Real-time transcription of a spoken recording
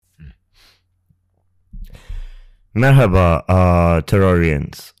Merhaba,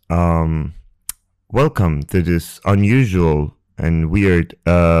 Terrarians. Welcome to this unusual and weird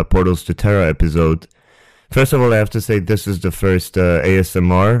Portals to Terra episode. First of all, I have to say this is the first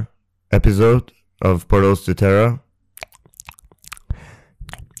ASMR episode of Portals to Terra.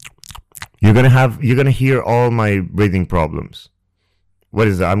 You're gonna hear all my breathing problems. What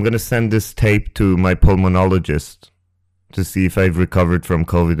is that? I'm gonna send this tape to my pulmonologist to see if I've recovered from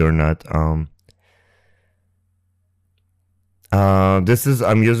COVID or not.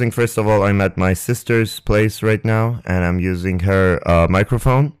 I'm using, first of all, I'm at my sister's place right now, and I'm using her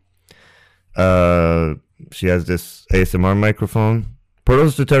microphone. She has this ASMR microphone.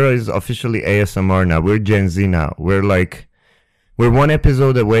 Portals to Terra is officially ASMR now. We're Gen Z now. We're one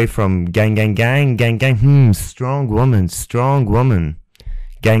episode away from gang, gang, gang, gang, gang. Strong woman, strong woman.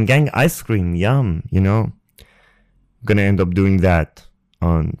 Gang, gang, ice cream, yum, you know. I'm gonna end up doing that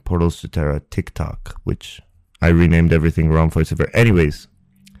on Portals to Terra TikTok, which I renamed everything wrong for Silver. Anyways,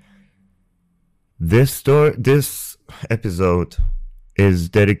 this episode is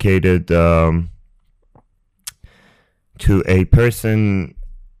dedicated to a person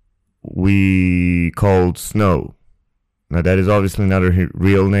we called Snow. Now that is obviously not her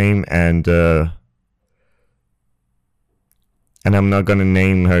real name, and I'm not gonna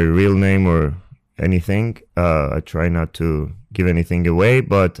name her real name or anything. I try not to give anything away,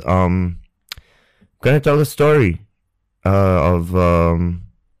 but gonna tell a story of the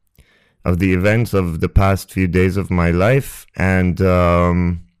events of the past few days of my life, and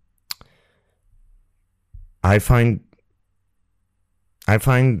I find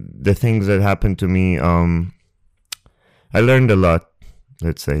the things that happened to me. I learned a lot.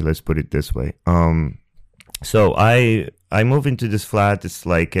 Let's put it this way. So I moved into this flat. It's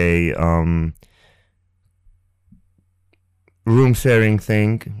like a room sharing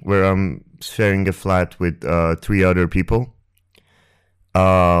thing where I'm sharing a flat with 3 other people.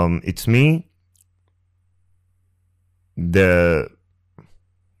 It's me, the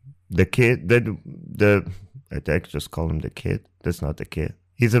kid, I just call him the kid. That's not the kid.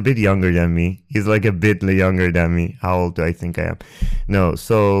 He's a bit younger than me. He's like a bit younger than me. How old do I think I am? No,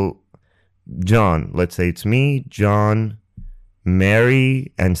 so John. Let's say it's me, John,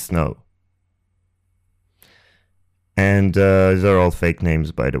 Mary, and Snow. And these are all fake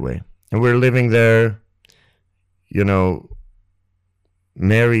names, by the way. And we're living there. You know,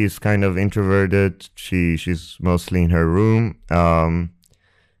 Mary is kind of introverted. She's mostly in her room.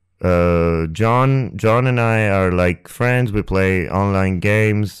 John and I are like friends. We play online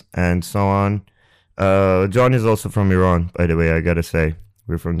games and so on. John is also from Iran, by the way. I gotta say,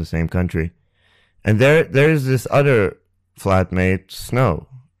 we're from the same country. And there's this other flatmate, Snow,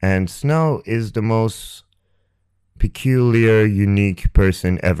 and Snow is the most peculiar, unique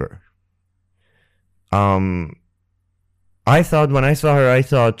person ever. I thought when I saw her, I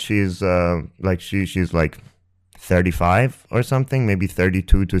thought she's she's like 35 or something, maybe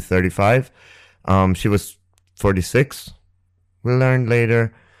 32 to 35. She was 46. We learned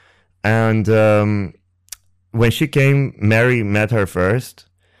later, and when she came, Mary met her first,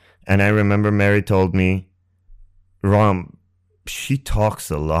 and I remember Mary told me, "Ram, she talks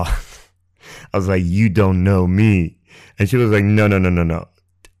a lot." I was like, "You don't know me," and she was like, "No.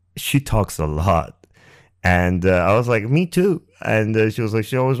 She talks a lot." And I was like, me too. And she was like,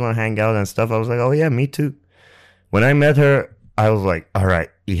 she always want to hang out and stuff. I was like, oh yeah, me too. When I met her, I was like, all right,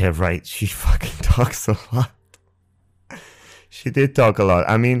 yeah, right. She fucking talks a lot. She did talk a lot.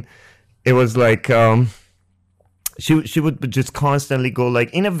 I mean, it was like, she would just constantly go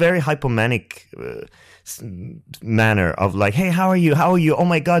like in a very hypomanic manner of like, hey, how are you, oh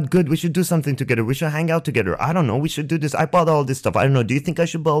my god, good, we should do something together, we should hang out together, I don't know, we should do this, I bought all this stuff, I don't know, do you think I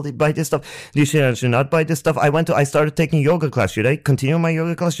should buy this stuff, you should not buy this stuff, I started taking yoga class, should I continue my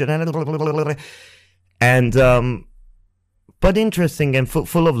yoga class, should I? And but interesting and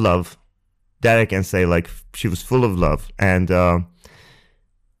full of love, that I can say, like she was full of love. And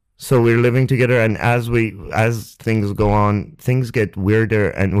so we're living together, and as things go on, things get weirder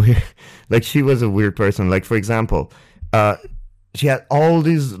and weird. Like she was a weird person. Like for example, she had all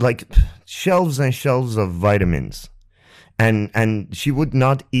these like shelves and shelves of vitamins, and she would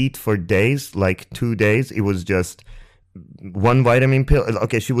not eat for days, like 2 days. It was just one vitamin pill.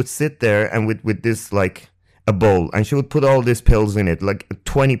 Okay, she would sit there and with this like a bowl, and she would put all these pills in it, like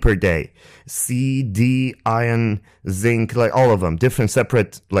 20 per day, C, D, iron, zinc, like all of them, different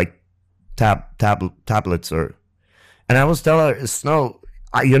separate like tablets. Or, and I was telling her, Snow,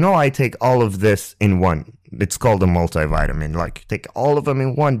 I take all of this in one. It's called a multivitamin. Like take all of them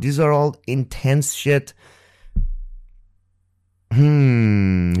in one. These are all intense shit.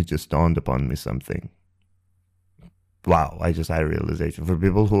 It just dawned upon me something. wow, I just had a realization for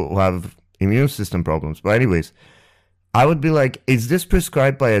people who have immune system problems. But anyways, I would be like, is this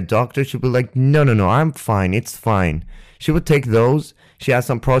prescribed by a doctor? She'd be like, no, no, no, I'm fine. It's fine. She would take those. She has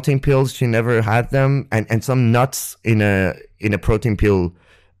some protein pills. She never had them, and some nuts in a protein pill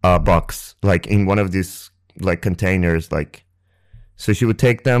box, like in one of these like containers, like. So she would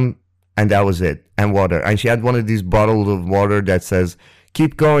take them, and that was it, and water. And she had one of these bottles of water that says,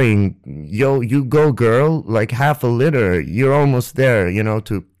 "Keep going, yo, you go, girl. Like half a liter. You're almost there, you know."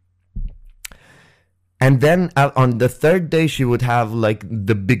 And then on the third day, she would have like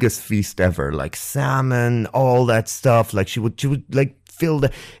the biggest feast ever, like salmon, all that stuff. Like she would like fill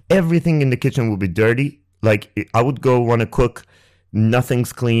everything in the kitchen would be dirty. Like I would go want to cook,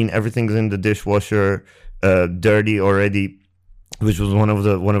 nothing's clean, everything's in the dishwasher, dirty already. Which was one of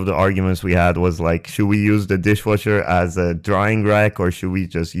the arguments we had was like, should we use the dishwasher as a drying rack or should we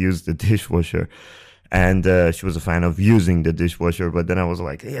just use the dishwasher? And she was a fan of using the dishwasher, but then I was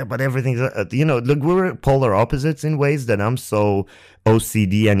like, yeah, but everything's, look, we were polar opposites in ways that I'm so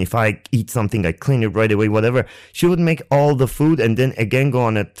OCD, and if I eat something, I clean it right away, whatever. She would make all the food and then again go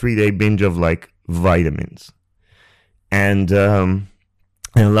on a 3-day binge of like vitamins. And a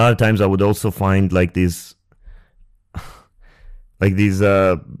lot of times I would also find like these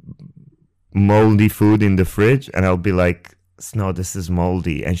moldy food in the fridge, and I'll be like, no, this is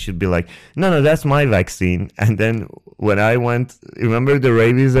moldy. And she'd be like, no, that's my vaccine. And then when I went, remember the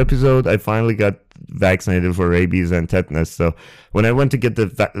rabies episode? I finally got vaccinated for rabies and tetanus. So when I went to get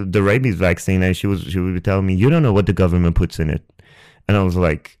the rabies vaccine, and she would be telling me, you don't know what the government puts in it. And I was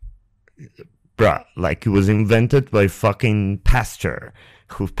like, bruh, like it was invented by fucking Pasteur,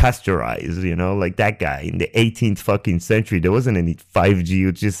 who pasteurized, like that guy in the 18th fucking century. There wasn't any 5G,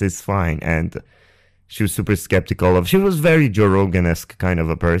 it just is fine. And she was super skeptical of, she was very Joe Rogan-esque kind of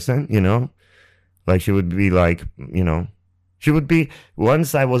a person, like she would be like, she would be,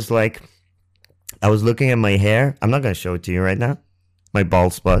 once I was looking at my hair, I'm not going to show it to you right now, my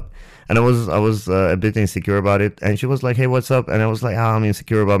bald spot. And I was a bit insecure about it. And she was like, hey, what's up? And I was like, I'm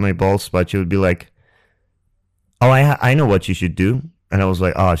insecure about my bald spot. She would be like, oh, I know what you should do. And I was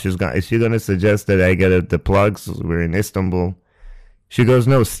like, oh, is she going to suggest that I get the plugs? We're in Istanbul. She goes,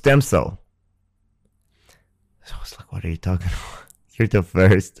 no, stem cell. So I was like, what are you talking about? You're the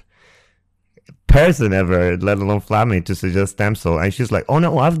first person ever, let alone Flammy, to suggest stem cell. And she's like, oh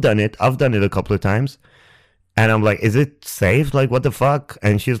no, I've done it a couple of times. And I'm like, is it safe? Like, what the fuck?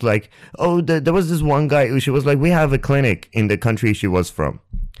 And she's like, oh, there was this one guy who, she was like, we have a clinic in the country she was from.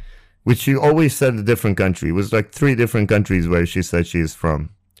 Which she always said a different country. It was like 3 different countries where she said she is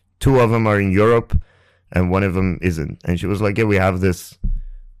from. 2 of them are in Europe and 1 of them isn't. And she was like, yeah, we have this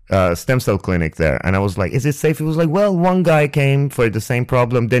stem cell clinic there. And I was like, is it safe? It was like, well, one guy came for the same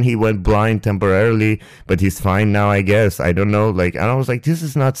problem. Then he went blind temporarily, but he's fine now, I guess. I don't know. Like, and I was like, this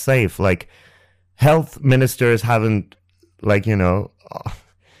is not safe. Like, health ministers haven't, like,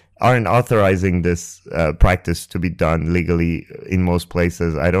 aren't authorizing this practice to be done legally in most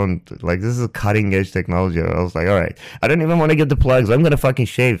places. I don't, like, this is a cutting edge technology. I was like, all right, I don't even want to get the plugs. I'm going to fucking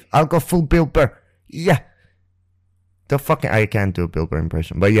shave. I'll go full Bill Burr. Yeah. I can't do a Bill Burr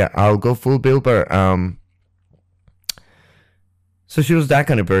impression, but yeah, I'll go full Bill Burr. So she was that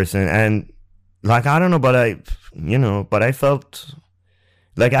kind of person. And like, I don't know, but I felt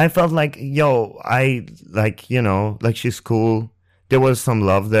like, yo, like she's cool. There was some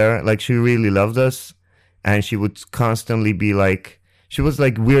love there. Like, she really loved us. And she would constantly be like, she was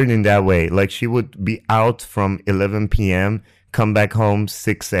like weird in that way. Like, she would be out from 11 p.m., come back home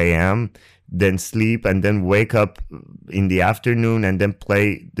 6 a.m., then sleep, and then wake up in the afternoon and then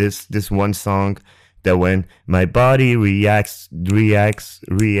play this one song that went, my body reacts,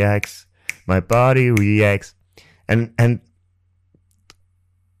 my body reacts. And it's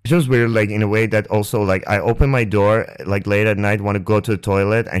just weird, like, in a way that also, like, I open my door, like, late at night, want to go to the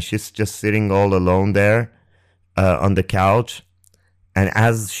toilet, and she's just sitting all alone there on the couch. And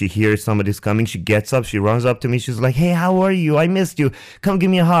as she hears somebody's coming, she gets up, she runs up to me, she's like, hey, how are you? I missed you. Come give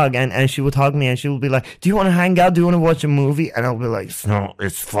me a hug. And she would hug me, and she would be like, do you want to hang out? Do you want to watch a movie? And I'll be like, no,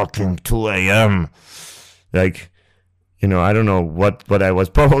 it's fucking 2 a.m. Like, I don't know what I was.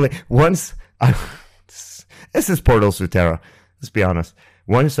 Probably once this is Portals to Terra, let's be honest.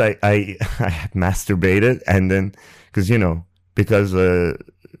 Once I masturbated, and then, because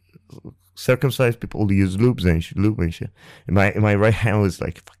circumcised people use lube and shit. And my right hand was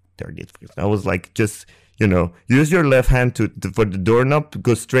like dirty. I was like, just, use your left hand for the doorknob,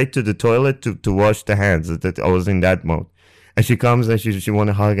 go straight to the toilet to wash the hands. That I was in that mode. And she comes and she want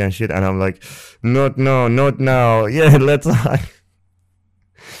to hug and shit, and I'm like, not now. Yeah, let's hug.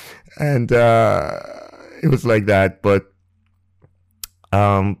 And it was like that. But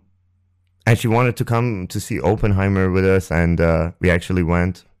um, and she wanted to come to see Oppenheimer with us, and we actually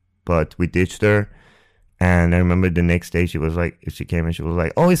went, but we ditched her. And I remember the next day she came and she was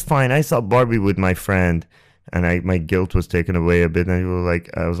like, "Oh, it's fine. I saw Barbie with my friend." And my guilt was taken away a bit. And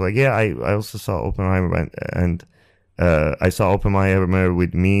I was like, "Yeah, I also saw Oppenheimer, and I saw Oppenheimer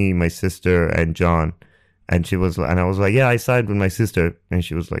with me, my sister, and John." And I was like, "Yeah, I saw it with my sister." And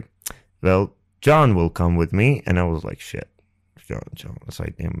she was like, "Well, John will come with me." And I was like, "Shit, John was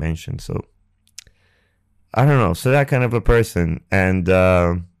like they mentioned." So I don't know. So that kind of a person. And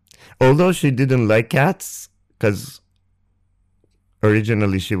although she didn't like cats, because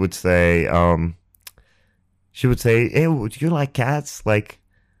originally she would say, "Hey, would you like cats? Like,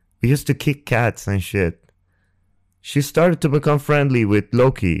 we used to kick cats and shit." She started to become friendly with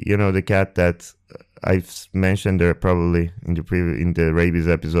Loki, the cat that I've mentioned there probably in the rabies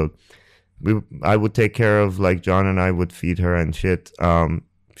episode. I would take care of, like, John and I would feed her and shit.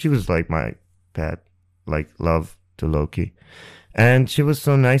 She was like my pet, like love to Loki. And she was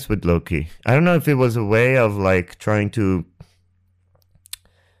so nice with Loki. I don't know if it was a way of like try to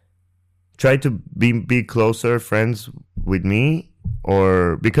be closer friends with me,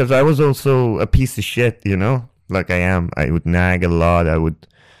 or because I was also a piece of shit, like I am. I would nag a lot. I would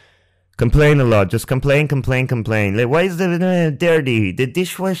complain a lot. Just complain. Like, why is the dirty? The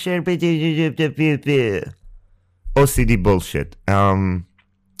dishwasher. OCD bullshit.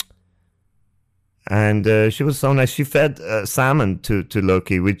 And she was so nice. She fed salmon to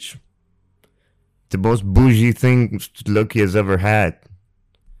Loki, which the most bougie thing Loki has ever had.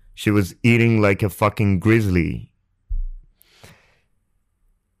 She was eating like a fucking grizzly.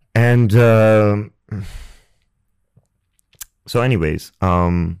 And so anyways,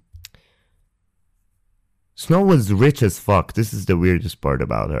 Snow was rich as fuck. This is the weirdest part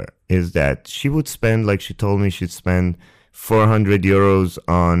about her, is that she would spend, like she told me, she'd spend 400 euros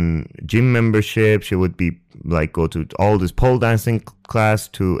on gym membership. She would be like go to all this pole dancing class,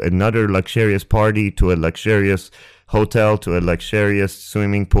 to another luxurious party, to a luxurious hotel, to a luxurious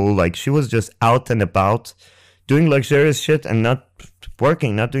swimming pool. Like, she was just out and about doing luxurious shit and not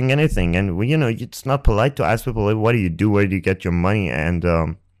working, not doing anything. And it's not polite to ask people, like, what do you do? Where do you get your money? And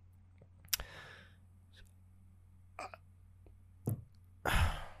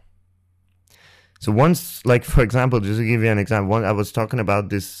so once, like, for example, just to give you an example, I was talking about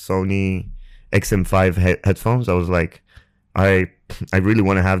this Sony XM5 headphones. I was like, I really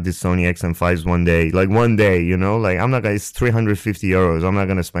want to have this Sony XM5s one day. Like, one day, like, I'm not gonna, it's 350 euros. I'm not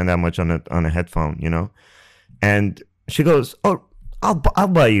gonna spend that much on a headphone, And she goes, "Oh, I'll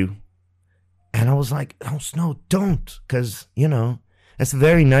buy you." And I was like, "Oh, Snow, don't, because that's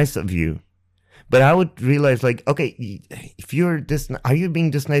very nice of you." But I would realize, like, okay, if you're this, are you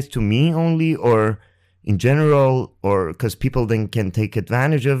being this nice to me only, or in general, or because people then can take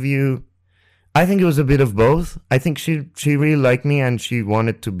advantage of you? I think it was a bit of both. I think she really liked me, and she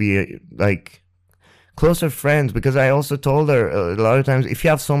wanted to be like closer friends, because I also told her a lot of times, if you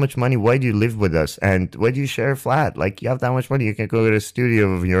have so much money, why do you live with us? And why do you share a flat? Like, you have that much money, you can go to a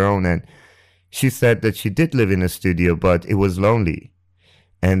studio of your own. And she said that she did live in a studio, but it was lonely.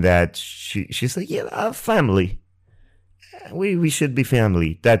 And that she said, "Yeah, I have family. We should be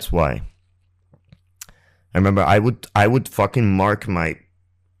family. That's why." I remember I would fucking mark my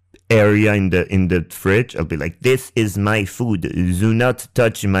area in the fridge. I'll be like, "This is my food. Do not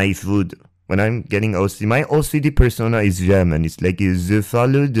touch my food." When I'm getting OCD, my OCD persona is German. It's like, "Je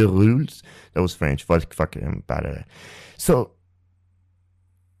follow the rules." That was French. Fuck, I'm bad at it. So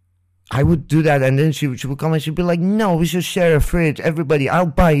I would do that, and then she would come and she'd be like, "No, we should share a fridge. Everybody, I'll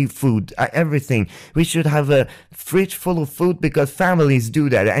buy you food, everything. We should have a fridge full of food because families do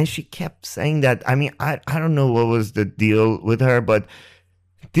that." And she kept saying that. I mean, I don't know what was the deal with her, but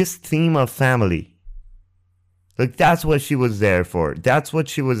this theme of family, like, that's what she was there for. That's what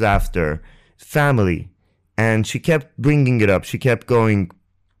she was after, family. And she kept bringing it up. She kept going,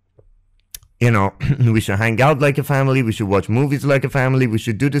 we should hang out like a family. We should watch movies like a family. We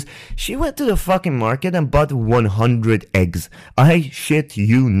should do this. She went to the fucking market and bought 100 eggs. I shit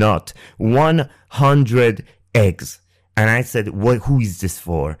you not. 100 eggs. And I said, who is this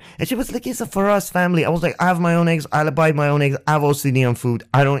for? And she was like, "It's for us, family." I was like, "I have my own eggs. I'll buy my own eggs. I have OCD on food.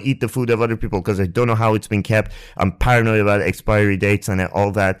 I don't eat the food of other people because I don't know how it's been kept. I'm paranoid about expiry dates and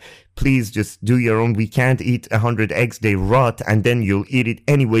all that. Please just do your own. We can't eat 100 eggs. They rot, and then you'll eat it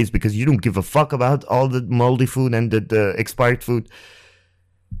anyways because you don't give a fuck about all the moldy food and the expired food."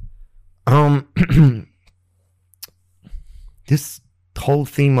 This whole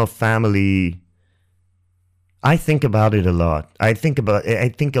theme of family, I think about it a lot. I think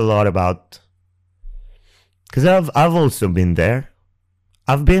a lot about Because I've also been there.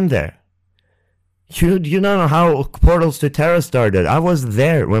 I've been there. You don't know how Portals to Terra started. I was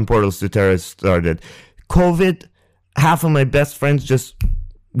there when Portals to Terra started. COVID, half of my best friends just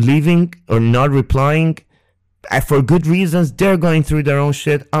leaving or not replying for good reasons. They're going through their own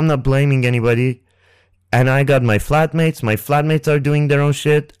shit. I'm not blaming anybody. And I got my flatmates. My flatmates are doing their own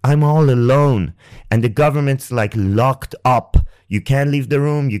shit. I'm all alone. And the government's like locked up. You can't leave the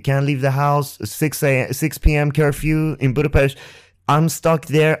room. You can't leave the house. 6 p.m. curfew in Budapest. I'm stuck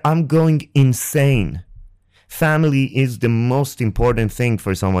there. I'm going insane. Family is the most important thing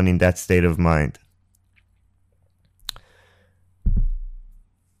for someone in that state of mind.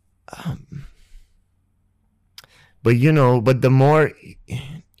 But the more,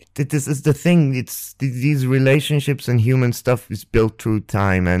 this is the thing, it's these relationships and human stuff is built through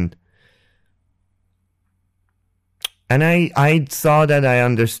time, and I saw that, I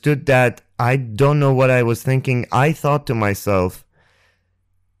understood that. I don't know what I was thinking. I thought to myself,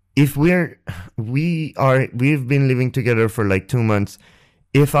 if we've been living together for like 2 months,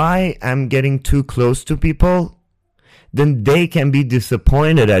 if I am getting too close to people, then they can be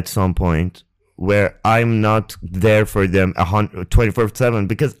disappointed at some point where I'm not there for them 24/7,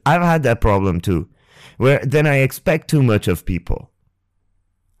 because I've had that problem too, where then I expect too much of people.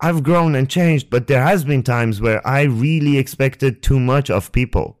 I've grown and changed, but there has been times where I really expected too much of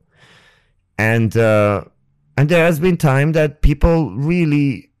people. And there has been time that people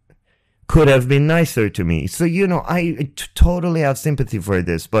really could have been nicer to me. So, I totally have sympathy for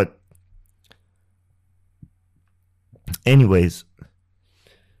this. But anyways,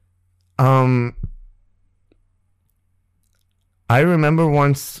 I remember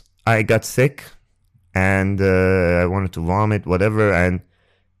once I got sick and I wanted to vomit, whatever, and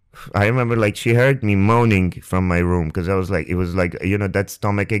I remember like she heard me moaning from my room, because it was like that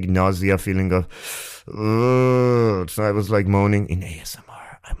stomachache nausea feeling of so I was like moaning in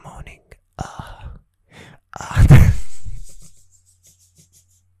ASMR. I'm moaning.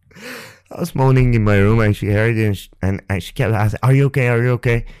 I was moaning in my room, and she heard it, and she kept asking, "Are you okay? Are you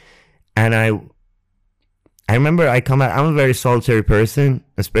okay?" And I remember I come out. I'm a very solitary person,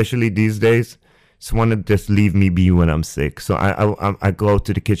 especially these days. Someone to just leave me be when I'm sick. So I go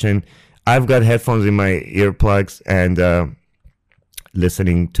to the kitchen. I've got headphones in my earplugs and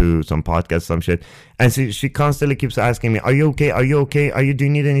listening to some podcast, some shit. And she constantly keeps asking me, "Are you okay? Are you okay? Do you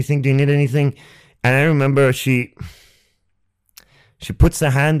need anything? Do you need anything?" And I remember she puts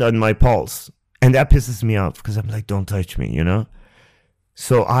a hand on my pulse, and that pisses me off, because I'm like, "Don't touch me,"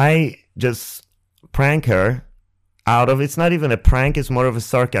 So I just prank her out of, it's not even a prank, it's more of a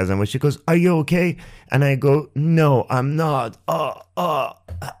sarcasm, where she goes, "Are you okay?" And I go, "No, I'm not."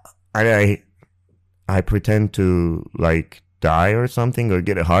 And I pretend to like die or something, or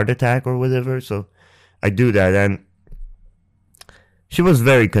get a heart attack or whatever. So I do that, and she was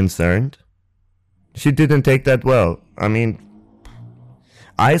very concerned. She didn't take that well. I mean,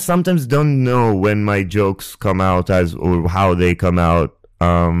 I sometimes don't know when my jokes come out or how they come out,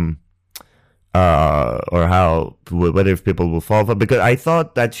 or whether people will fall for, because I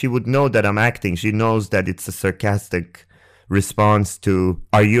thought that she would know that I'm acting. She knows that it's a sarcastic response to,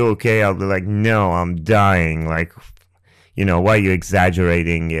 "Are you okay?" I'll be like, "No, I'm dying. Like, why are you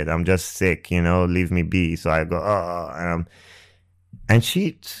exaggerating it? I'm just sick, leave me be." So I go, and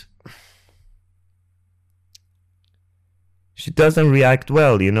she doesn't react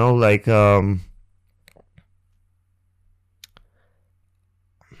well, like,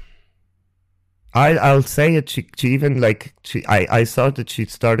 I'll say it. She even like I saw that she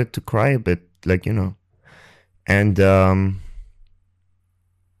started to cry a bit, like, and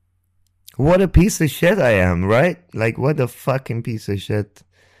what a piece of shit I am, right? Like, what a fucking piece of shit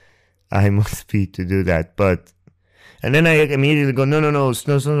I must be to do that. But and then I immediately go, no,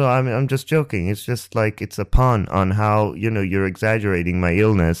 I'm just joking. It's just like, it's a pun on how, you're exaggerating my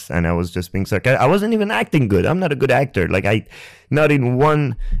illness, and I was just being sarcastic. I wasn't even acting good. I'm not a good actor. Like, not in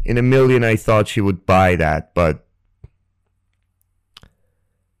 1 in a million I thought she would buy that, but.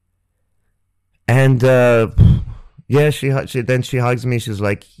 And yeah, she hugs me. She's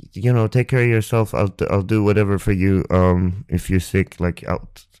like, "Take care of yourself. I'll do whatever for you. If you're sick, like,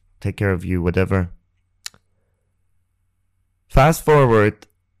 I'll take care of you, whatever." Fast forward,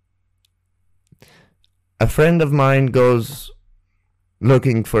 a friend of mine goes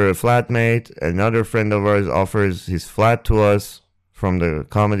looking for a flatmate. Another friend of ours offers his flat to us from the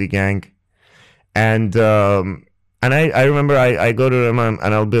comedy gang. And I remember I go to them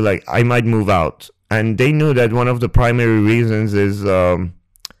and I'll be like, "I might move out." And they knew that one of the primary reasons is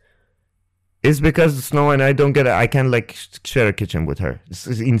It's because Snow and I don't get it. I can't like share a kitchen with her. It's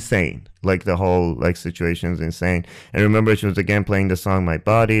insane. Like the whole like situation is insane. And remember, she was again playing the song "My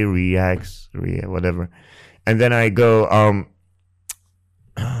Body Reacts," whatever. And then I go,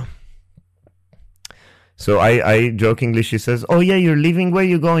 so I jokingly, she says, "Oh yeah, you're leaving. Where are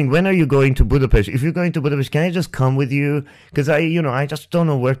you going? When are you going to Budapest? If you're going to Budapest, can I just come with you? Because I just don't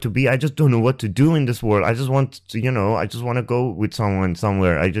know where to be. I just don't know what to do in this world. I just want to, I just want to go with someone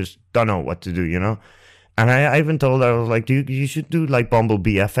somewhere. I just don't know what to do. And I even told her, I was like, you should do like Bumble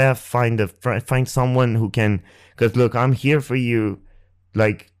BFF. Find someone who can. Because look, I'm here for you,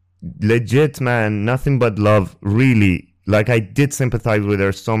 like legit, man. Nothing but love, really. Like I did sympathize with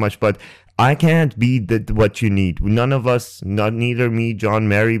her so much, but I can't be what you need. None of us, not neither me, John,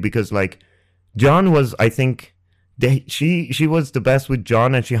 Mary, because like John was, I think, she was the best with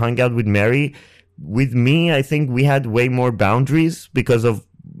John, and she hung out with Mary. With me, I think we had way more boundaries because of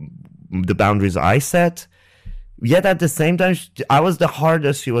the boundaries I set. Yet at the same time, I was the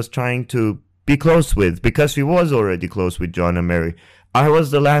hardest she was trying to be close with, because she was already close with John and Mary. I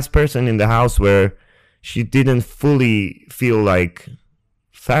was the last person in the house where she didn't fully feel like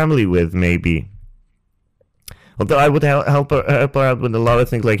family with, maybe. Although I would help her out with a lot of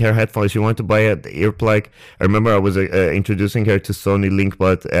things, like her headphones. She wanted to buy an earplug. I remember I was introducing her to Sony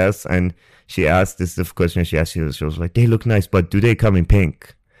LinkBuds S, and she asked this the question she asked. She was like, "They look nice, but do they come in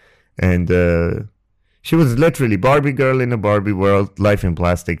pink?" And she was literally Barbie girl in a Barbie world. Life in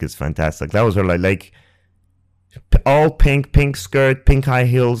plastic is fantastic. That was her like all pink skirt, pink high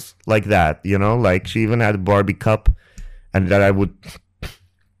heels, like that. Like she even had a Barbie cup, and that I would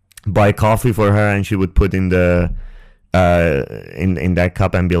buy coffee for her, and she would put in the in that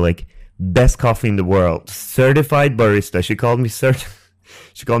cup and be like, "Best coffee in the world, certified barista." She called me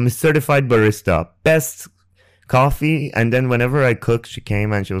certified barista, best coffee. And then whenever I cooked, she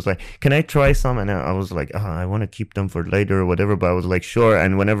came and she was like, "Can I try some?" And I was like, I want to keep them for later or whatever, but I was like, sure.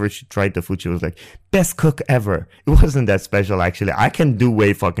 And whenever she tried the food, she was like, "Best cook ever." It wasn't that special, actually. I can do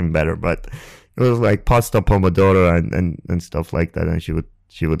way fucking better, but it was like pasta pomodoro and stuff like that, and she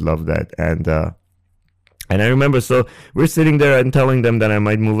would love that. And I remember, so we're sitting there and telling them that I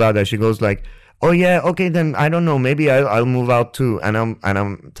might move out, and she goes like, "Oh yeah, okay, then I don't know, maybe I'll move out too." And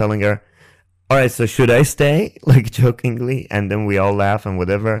I'm telling her, "All right, so should I stay?" Like jokingly, and then we all laugh and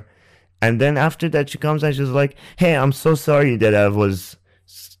whatever. And then after that, she comes and she's like, "Hey, I'm so sorry that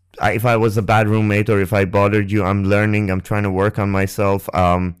if I was a bad roommate or if I bothered you. I'm learning. I'm trying to work on myself."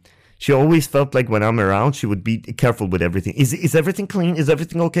 She always felt like when I'm around, she would be careful with everything. Is everything clean? Is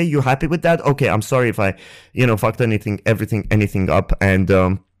everything okay? You happy with that? Okay, I'm sorry if I, fucked anything up. And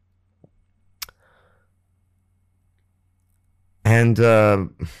I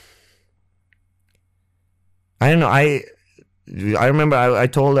don't know. I remember I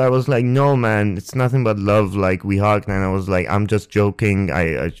told her, I was like, "No, man, it's nothing but love." Like we hugged, and I was like, "I'm just joking.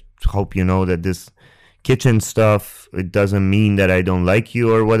 I hope you know that this kitchen stuff, it doesn't mean that I don't like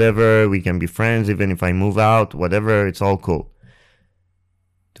you or whatever. We can be friends even if I move out, whatever. It's all cool."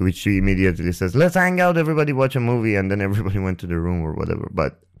 To which she immediately says, "Let's hang out, everybody watch a movie." And then everybody went to the room or whatever.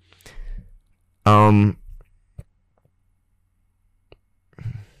 But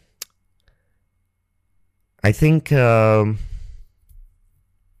I think one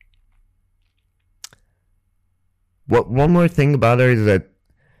more thing about her is that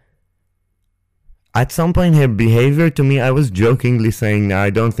at some point her behavior to me, I was jokingly saying, now I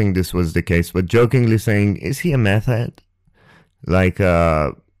don't think this was the case, but jokingly saying, "Is he a meth head?" Like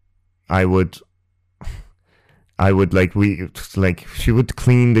I would like she would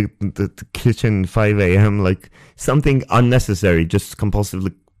clean the kitchen 5 a.m. like something unnecessary, just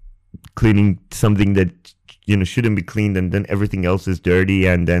compulsively cleaning something that shouldn't be cleaned, and then everything else is dirty.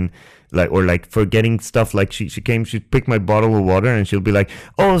 And then like forgetting stuff, like she'd pick my bottle of water and she'll be like,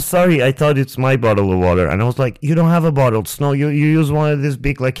 "Oh, sorry, I thought it's my bottle of water." And I was like, "You don't have a bottle, Snow. You use one of these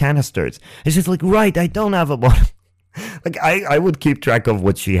big like canisters." And she's like, "Right, I don't have a bottle." Like I would keep track of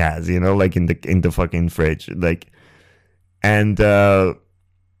what she has, like in the fucking fridge, like. And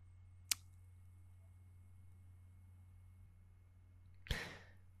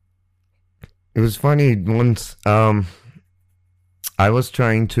it was funny once. I was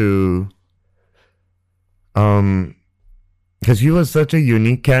trying to, because he was such a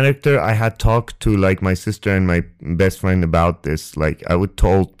unique character. I had talked to like my sister and my best friend about this. Like I would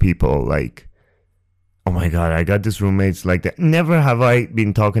told people like, "Oh my god, I got this roommates like that." Never have I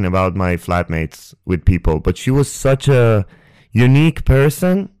been talking about my flatmates with people, but she was such a unique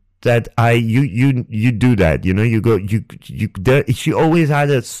person that you do that, you go, she always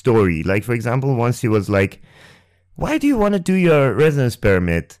had a story. Like for example, once she was like, "Why do you want to do your residence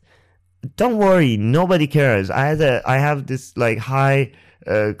permit?" don't worry, nobody cares. I have this like high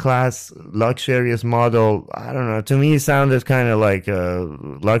class luxurious model. I don't know. To me, it sounded kind of like a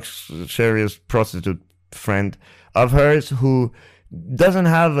luxurious prostitute friend of hers who doesn't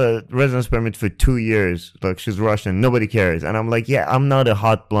have a residence permit for 2 years. Like, she's Russian, nobody cares. And I'm like, yeah, I'm not a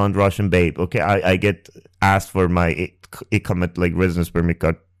hot blonde Russian babe. Okay, I get asked for my ICAMET like residence permit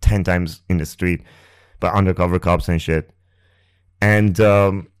card 10 times in the street by undercover cops and shit. And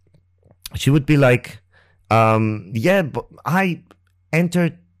she would be like, yeah, but I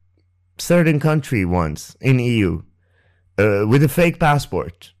entered certain country once in EU with a fake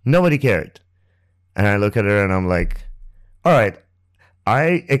passport. Nobody cared. And I look at her and I'm like, all right,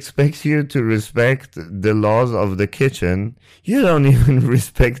 I expect you to respect the laws of the kitchen. You don't even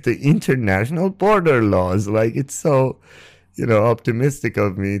respect the international border laws. Like, it's so, optimistic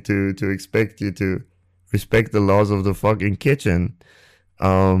of me to expect you to respect the laws of the fucking kitchen.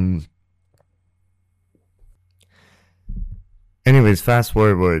 Anyways, fast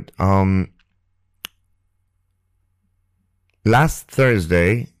forward. Last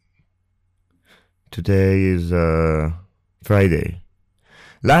Thursday, today is Friday.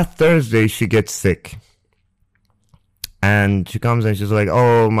 Last Thursday, she gets sick. And she comes and she's like,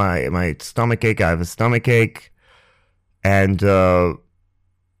 oh, my stomach ache, I have a stomach ache. And right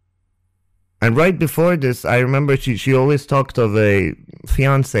before this, I remember she always talked of a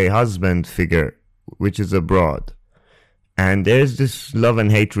fiance, husband figure, which is abroad. And there's this love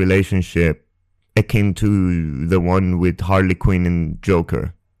and hate relationship akin to the one with Harley Quinn and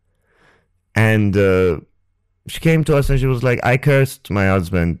Joker. And she came to us and she was like, I cursed my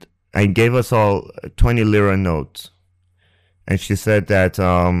husband and gave us all 20 lira notes. And she said that,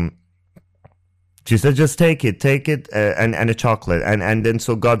 just take it, and a chocolate. And then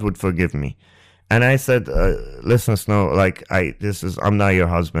so God would forgive me. And I said, listen, Snow, like, I'm not your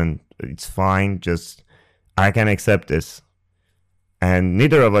husband. It's fine. Just, I can accept this. And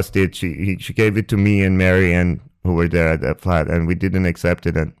neither of us did. She gave it to me and Mary, and who were there at that flat, and we didn't accept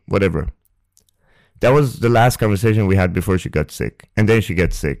it, and whatever. That was the last conversation we had before she got sick. And then she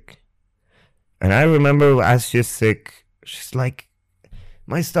gets sick. And I remember as she's sick, she's like,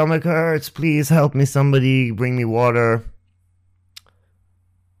 my stomach hurts. Please help me. Somebody bring me water.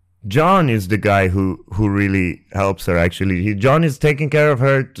 John is the guy who really helps her, actually. John is taking care of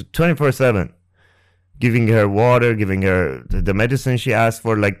her 24/7. Giving her water, giving her the medicine she asked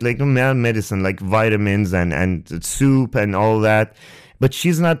for, like medicine, like vitamins and soup and all that. But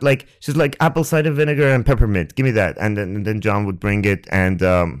she's not like, she's like apple cider vinegar and peppermint. Give me that. And then John would bring it. And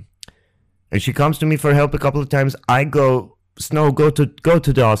she comes to me for help a couple of times. I go, Snow, go to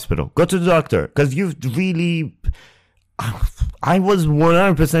the hospital. Go to the doctor. Because you've really... I was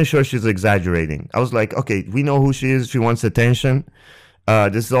 100% sure she's exaggerating. I was like, okay, we know who she is. She wants attention.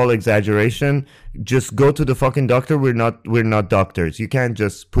 This is all exaggeration. Just go to the fucking doctor. We're not doctors. You can't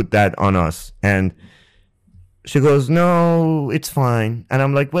just put that on us. And she goes, no, it's fine. And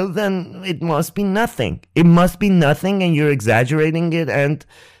I'm like, well, then it must be nothing. It must be nothing, and you're exaggerating it. And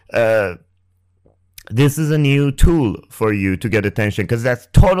this is a new tool for you to get attention, because that's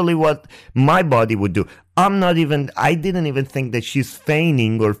totally what my body would do. I didn't even think that she's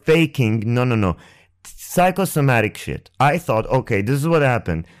feigning or faking. No. Psychosomatic shit. I thought, okay, this is what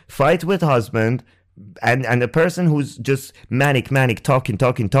happened. Fight with husband, and a person who's just manic, talking,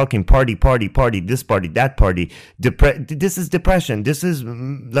 party, this party, that party. This is depression. This is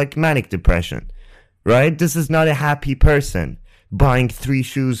like manic depression, right? This is not a happy person. Buying 3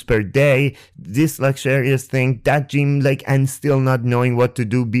 shoes per day, this luxurious thing, that gym, like, and still not knowing what to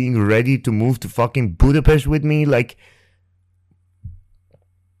do, being ready to move to fucking Budapest with me, like.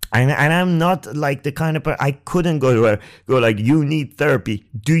 And I'm not like the kind of person, I couldn't go like, you need therapy.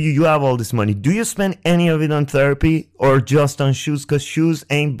 You have all this money. Do you spend any of it on therapy or just on shoes? Because shoes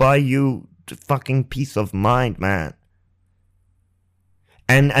ain't buy you fucking peace of mind, man.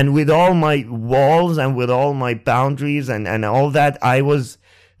 And with all my walls and with all my boundaries and all that, I was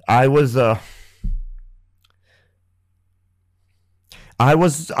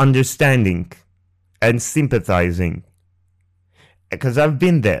understanding and sympathizing. Because I've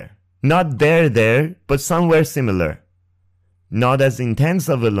been there. Not there, but somewhere similar. Not as intense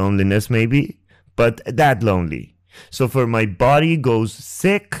of a loneliness, maybe, but that lonely. So for my body goes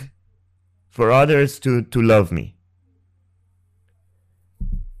sick, for others to love me.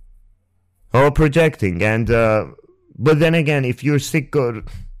 Or projecting. And but then again, if you're sick,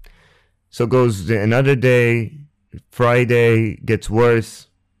 so goes another day, Friday gets worse.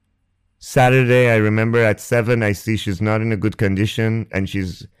 Saturday, I remember at 7, I see she's not in a good condition, and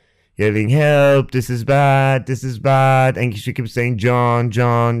she's yelling, help, this is bad, this is bad. And she keeps saying, John,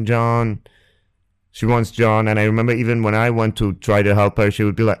 John, John. She wants John. And I remember even when I went to try to help her, she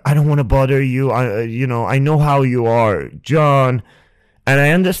would be like, I don't want to bother you. I know how you are, John. And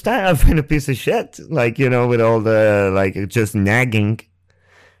I understand I've been a piece of shit, like, with all the, like, just nagging.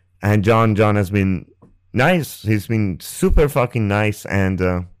 And John has been nice. He's been super fucking nice.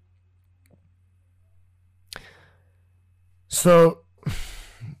 And so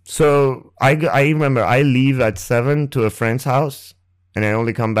I remember I leave at 7 to a friend's house, and I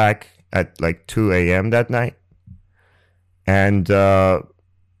only come back at like 2 a.m. that night. And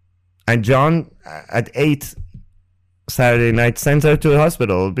John at 8 Saturday night sends her to the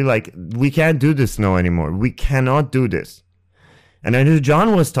hospital. It'll be like, we can't do this now anymore. We cannot do this. And I knew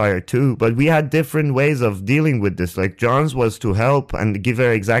John was tired too, but we had different ways of dealing with this. Like, John's was to help and give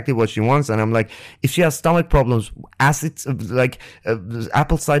her exactly what she wants. And I'm like, if she has stomach problems, acids,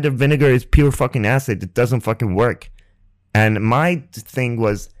 apple cider vinegar is pure fucking acid. It doesn't fucking work. And my thing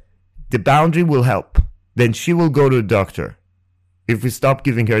was, the boundary will help. Then she will go to the doctor. If we stop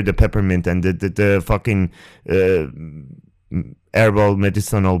giving her the peppermint and the fucking herbal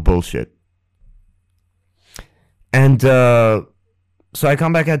medicinal bullshit. And so I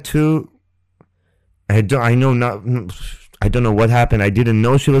come back at 2. I don't know what happened. I didn't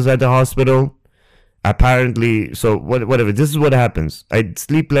know she was at the hospital. Apparently, so whatever. This is what happens. I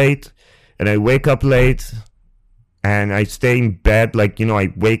sleep late and I wake up late. And I stay in bed, like,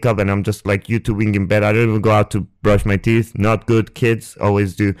 I wake up and I'm just like YouTubing in bed. I don't even go out to brush my teeth. Not good. Kids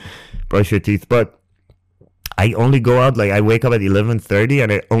always do brush your teeth. But I only go out, like, I wake up at 11:30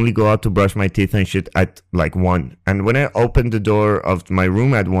 and I only go out to brush my teeth and shit at like 1. And when I open the door of my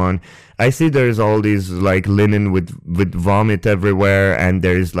room at 1, I see there's all these like linen with vomit everywhere. And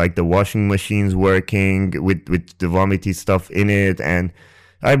there's like the washing machines working with the vomity stuff in it. And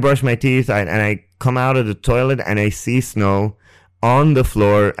I brush my teeth and I come out of the toilet and I see Snow on the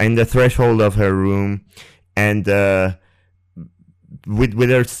floor in the threshold of her room, and with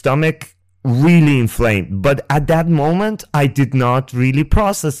her stomach really inflamed. But at that moment, I did not really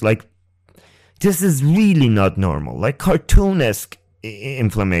process, like, this is really not normal, like cartoonesque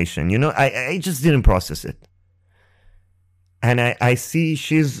inflammation, I just didn't process it. And I see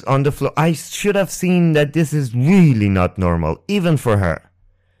she's on the floor. I should have seen that this is really not normal, even for her.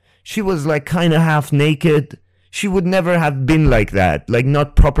 She was like kind of half naked. She would never have been like that, like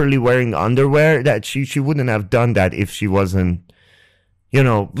not properly wearing underwear. That she wouldn't have done that if she wasn't,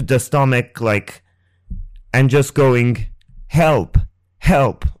 with the stomach, like, and just going, help,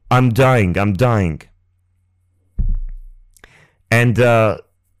 help, I'm dying. And so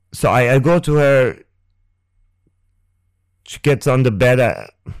I go to her. She gets on the bed. I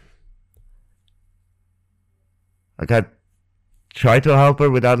got try to help her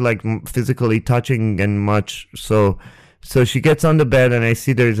without like physically touching and much. So she gets on the bed and I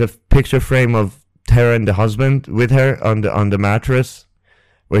see there's a picture frame of Tara and the husband with her on the mattress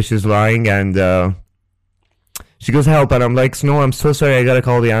where she's lying, and she goes, help. And I'm like, Snow, I'm so sorry, I gotta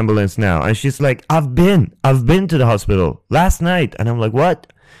call the ambulance now. And she's like, I've been to the hospital last night. And I'm like,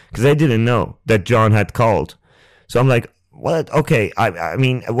 what? Because I didn't know that John had called. So I'm like, what? Okay, I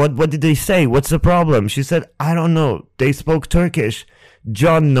mean, what did they say? What's the problem? She said, I don't know. They spoke Turkish.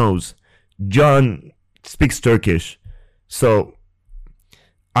 John knows. John speaks Turkish. So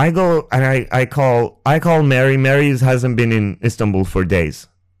I go and I call Mary. Mary hasn't been in Istanbul for days.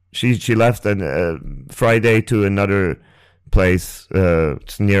 She left on Friday to another place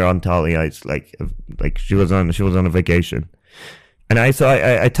it's near Antalya. It's like she was on a vacation. And I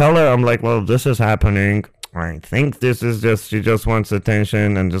tell her, I'm like, well, this is happening. I think this is she just wants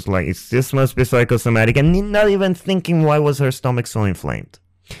attention, and just like, this must be psychosomatic, and not even thinking why was her stomach so inflamed.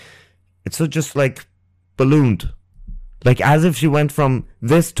 It's so just like ballooned, like as if she went from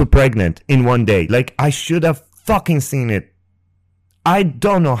this to pregnant in one day. Like, I should have fucking seen it. I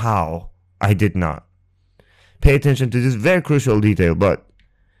don't know how I did not pay attention to this very crucial detail, but.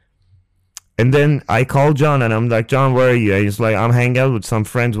 And then I call John and I'm like, John, where are you? And he's like, I'm hanging out with some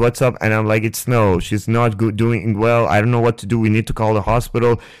friends. What's up? And I'm like, it's Snow. She's not doing well. I don't know what to do. We need to call the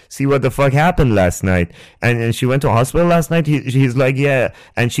hospital. See what the fuck happened last night. And she went to hospital last night. He's like, yeah.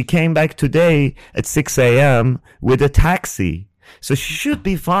 And she came back today at 6 a.m. with a taxi. So she should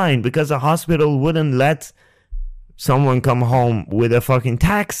be fine, because the hospital wouldn't let someone come home with a fucking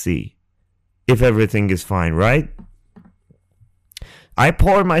taxi if everything is fine, right? I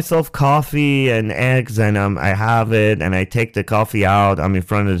pour myself coffee and eggs, and I have it, and I take the coffee out. I'm in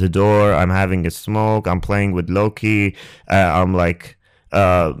front of the door. I'm having a smoke. I'm playing with Loki. I'm like,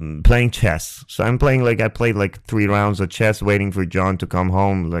 playing chess. So I'm playing I played 3 rounds of chess, waiting for John to come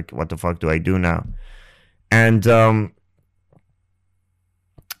home. Like, what the fuck do I do now? And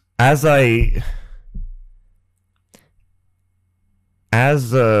as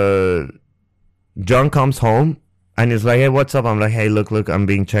John comes home and he's like, hey, what's up? I'm like, hey, look, I'm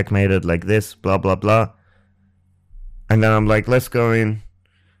being checkmated like this, blah, blah, blah. And then I'm like, let's go in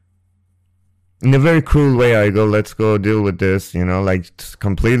a very cruel way. I go, let's go deal with this,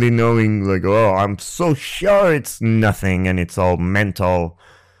 completely knowing, oh, I'm so sure it's nothing and it's all mental.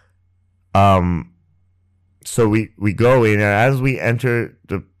 So we go in, and as we enter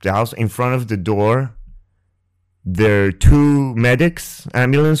the house, in front of the door, there are 2 medics,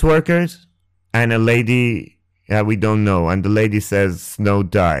 ambulance workers, and a lady we don't know. And the lady says Snow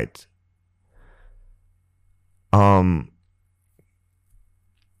died.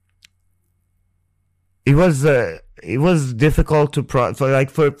 It was difficult to for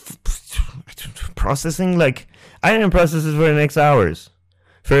processing. I didn't process it for the next hours.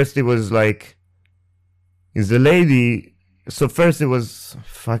 First it was is the lady. So first it was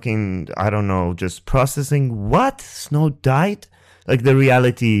fucking, I don't know, just processing what? Snow died? The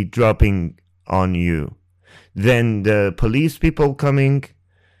reality dropping on you. Then the police people coming.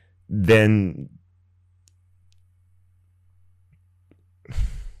 Then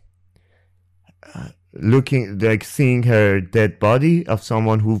looking, seeing her dead body of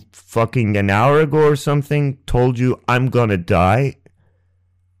someone who fucking an hour ago or something told you, I'm gonna die.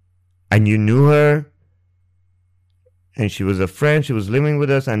 And you knew her. And she was a friend, she was living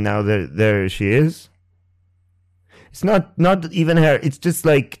with us, and now there she is. It's not even her, it's just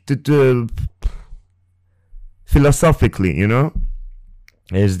the philosophically,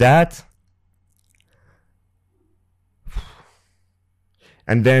 is that.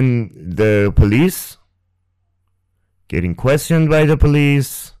 And then the police, getting questioned by the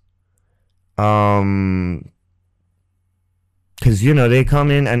police, because they come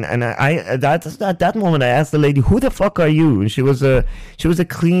in, and I at that moment I asked the lady, who the fuck are you? And she was a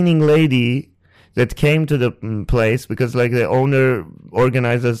cleaning lady that came to the place because the owner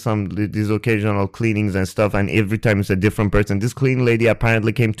organizes these occasional cleanings and stuff, and every time it's a different person. This cleaning lady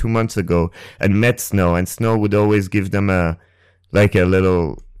apparently came 2 months ago and met Snow, and Snow would always give them a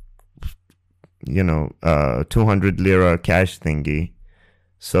little 200 lira cash thingy.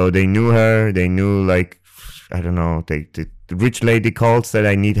 So they knew her, they knew I don't know, the rich lady called, said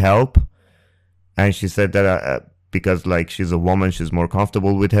I need help, and she said that because she's a woman, she's more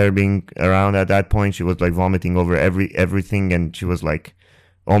comfortable with her being around. At that point she was vomiting over everything, and she was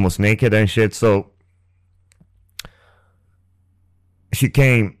almost naked and shit. So she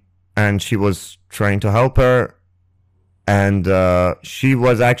came and she was trying to help her, and she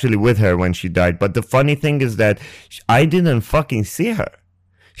was actually with her when she died. But the funny thing is that I didn't fucking see her.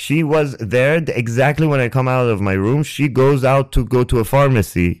 She was there exactly when I come out of my room. She goes out to go to a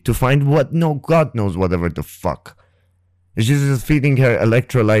pharmacy to find God knows whatever the fuck. She's just feeding her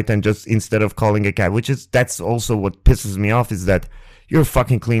electrolyte, and just instead of calling a cab, that's also what pisses me off, is that you're a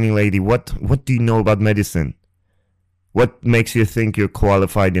fucking cleaning lady. What do you know about medicine? What makes you think you're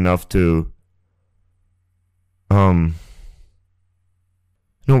qualified enough to no,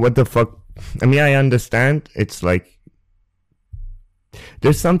 what the fuck? I mean, I understand it's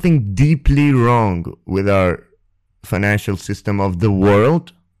there's something deeply wrong with our financial system of the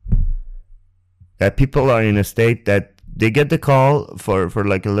world, that people are in a state that they get the call for a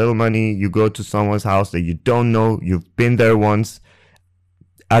little money. You go to someone's house that you don't know, you've been there once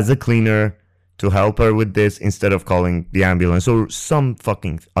as a cleaner to help her with this, instead of calling the ambulance or some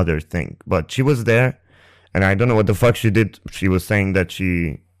fucking other thing. But she was there, and I don't know what the fuck she did. She was saying that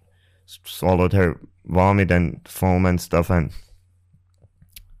she swallowed her vomit and foam and stuff, and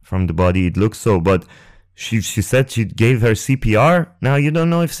from the body it looks so, but she said she gave her CPR. Now you don't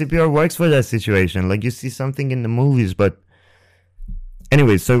know if CPR works for that situation. You see something in the movies, but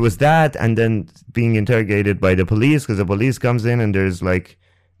anyway, so it was that, and then being interrogated by the police, because the police comes in and there's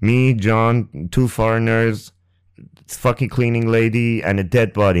me, John, 2 foreigners, fucking cleaning lady, and a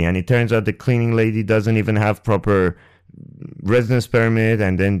dead body. And it turns out the cleaning lady doesn't even have proper residence permit,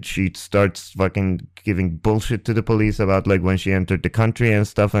 and then she starts fucking giving bullshit to the police about when she entered the country and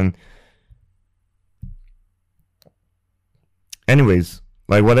stuff. And anyways,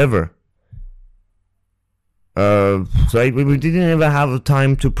 whatever. So we didn't even have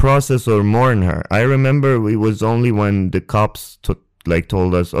time to process or mourn her. I remember it was only when the cops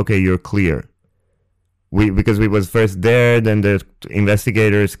told us, okay, you're clear. because we was first there, then the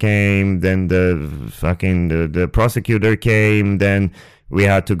investigators came, then the prosecutor came, then we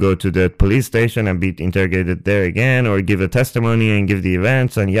had to go to the police station and be interrogated there again, or give a testimony and give the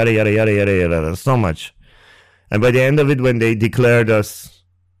events and yada yada yada yada yada, so much. And by the end of it, when they declared us,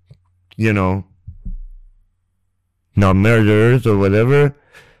 you know, not murderers or whatever,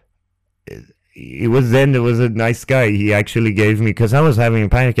 it was then there was a nice guy. He actually gave me, because I was having a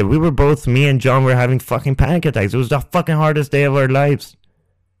panic attack. We were both, me and John were having fucking panic attacks. It was the fucking hardest day of our lives.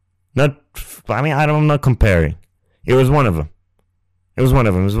 I'm not comparing. It was one of them. It was one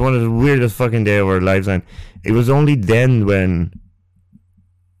of the weirdest fucking day of our lives. And it was only then when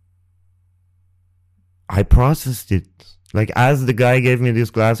I processed it. Like, as the guy gave me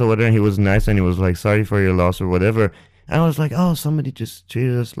this glass or whatever, he was nice and he was like, sorry for your loss or whatever. And I was like, oh, somebody just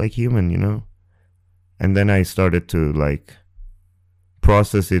treated us like human, you know? And then I started to, like,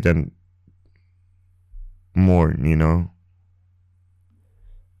 process it and mourn, you know?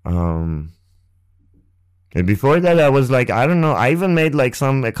 And before that, I was like, I don't know. I even made like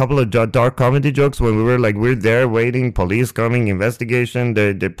a couple of dark comedy jokes when we're there waiting, police coming, investigation.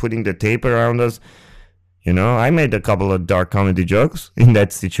 They're putting the tape around us. You know, I made a couple of dark comedy jokes in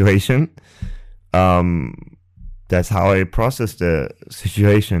that situation. That's how I processed the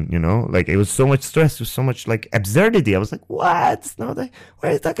situation, you know? Like, it was so much stress, it was so much, like, absurdity. I was like, what? No, what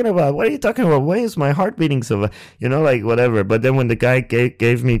are you talking about? What are you talking about? Why is my heart beating so fast? You know, like, whatever. But then when the guy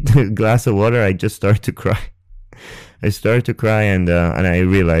gave me a glass of water, I just started to cry. I started to cry, and I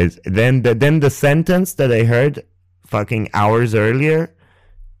realized. Then the sentence that I heard fucking hours earlier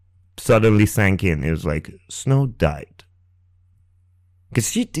suddenly sank in. It was like, Snow died. Because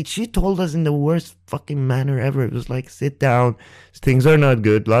she told us in the worst fucking manner ever. It was like, sit down, things are not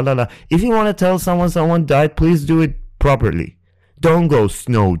good, la la la. If you want to tell someone died, please do it properly. Don't go,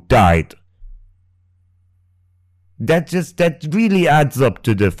 Snow died. That really adds up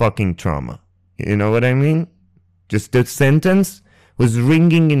to the fucking trauma. You know what I mean? Just the sentence was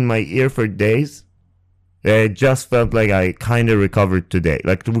ringing in my ear for days. I just felt like I kind of recovered today.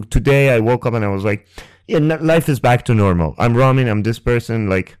 Like, today I woke up and I was like, yeah, life is back to normal. I'm Ramin, I'm this person.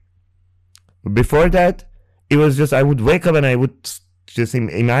 Like, before that, it was just, I would wake up and I would just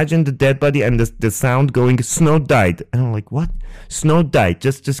imagine the dead body and the sound going, Snow died. And I'm like, what? Snow died.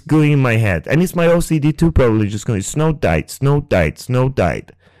 Just going in my head. And it's my OCD too, probably just going, Snow died, Snow died, Snow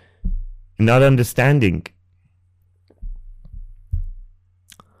died. Not understanding.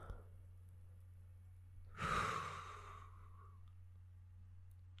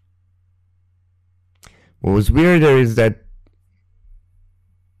 What was weirder is that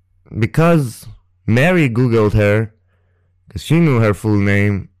because Mary Googled her, because she knew her full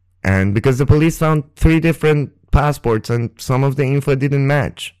name, and because the police found 3 different passports and some of the info didn't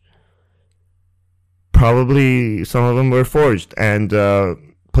match. Probably some of them were forged, and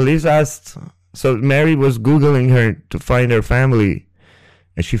police asked, so Mary was Googling her to find her family,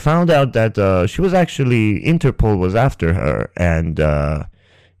 and she found out that she was actually, Interpol was after her, and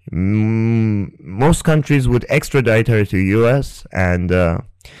most countries would extradite her to US, and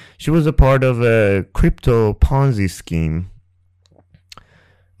she was a part of a crypto Ponzi scheme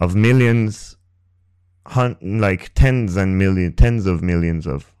of millions, like tens of millions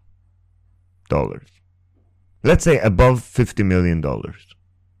of dollars. Let's say above $50 million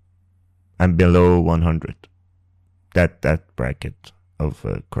and below 100. That bracket of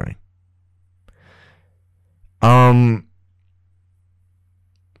crime.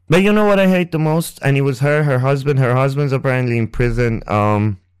 But you know what I hate the most? And it was her husband. Her husband's apparently in prison.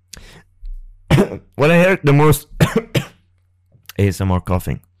 What I hate the most... ASMR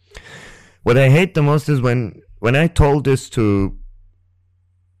coughing. What I hate the most is when I told this to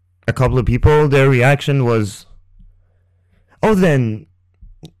a couple of people, their reaction was, oh, then,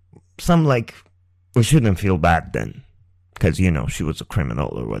 some like, we shouldn't feel bad then. Because, you know, she was a criminal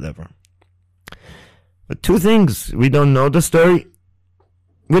or whatever. But 2 things. We don't know the story.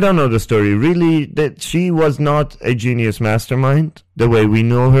 We don't know the story. Really, that she was not a genius mastermind the way we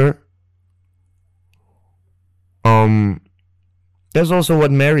know her. That's also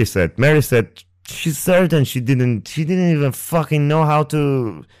what Mary said. Mary said she's certain she didn't even fucking know how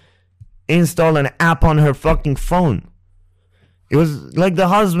to install an app on her fucking phone. It was like the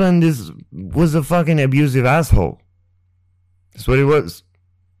husband was a fucking abusive asshole. That's what it was.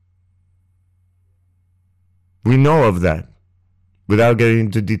 We know of that. Without getting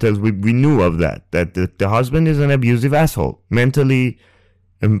into details, we knew of that the husband is an abusive asshole, mentally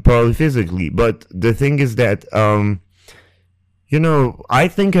and probably physically. But the thing is that, you know, I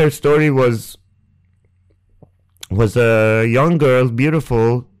think her story was a young girl,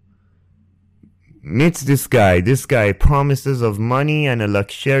 beautiful, meets this guy. This guy promises of money and a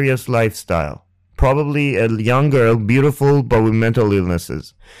luxurious lifestyle. Probably a young girl, beautiful, but with mental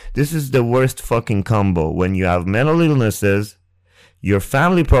illnesses. This is the worst fucking combo. When you have mental illnesses, your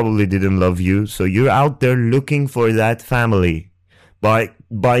family probably didn't love you, so you're out there looking for that family by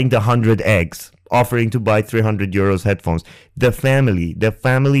buying the 100 eggs, offering to buy 300 euros headphones. The family.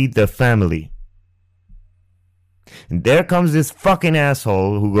 And there comes this fucking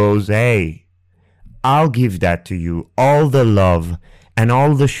asshole who goes, hey, I'll give that to you. All the love and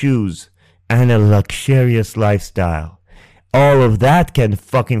all the shoes and a luxurious lifestyle. All of that can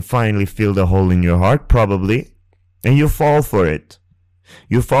fucking finally fill the hole in your heart, probably. And you fall for it.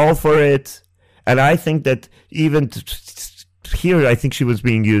 You fall for it. And I think that even here, I think she was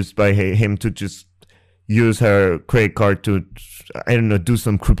being used by him to just use her credit card to, I don't know, do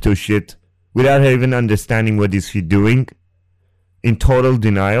some crypto shit without her even understanding what is she doing. In total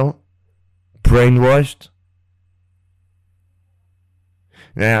denial. Brainwashed.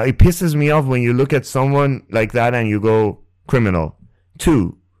 Now, it pisses me off when you look at someone like that and you go, criminal.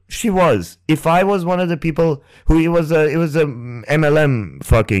 2, she was. If I was one of the people who it was a MLM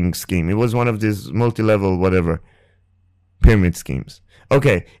fucking scheme. It was one of these multi-level whatever pyramid schemes.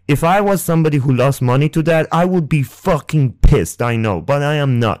 Okay, if I was somebody who lost money to that, I would be fucking pissed, I know, but I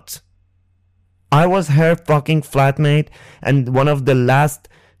am not. I was her fucking flatmate and one of the last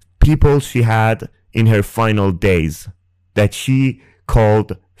people she had in her final days that she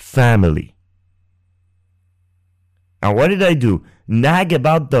called family. And what did I do? Nag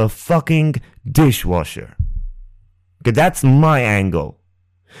about the fucking dishwasher. Okay, that's my angle.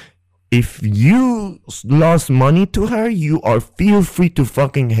 If you lost money to her, you are feel free to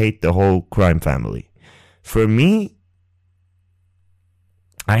fucking hate the whole crime family. For me,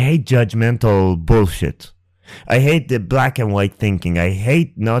 I hate judgmental bullshit. I hate the black and white thinking. I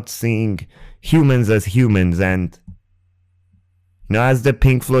hate not seeing humans as humans. And, you know, as the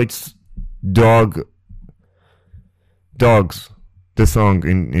Pink Floyd's Dogs, the song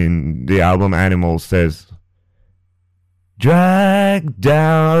in the album Animals says, dragged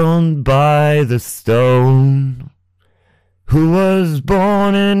down by the stone, who was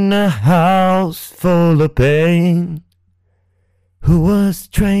born in a house full of pain, who was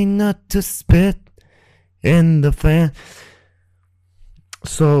trained not to spit in the fan.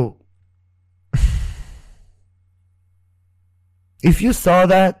 So, if you saw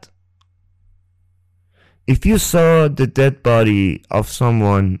that, if you saw the dead body of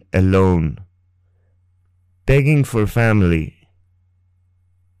someone alone, begging for family,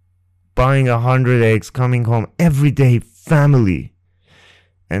 buying 100 eggs, coming home every day, family,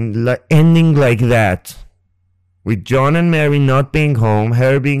 and ending like that, with John and Mary not being home,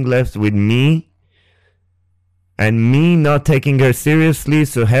 her being left with me, and me not taking her seriously,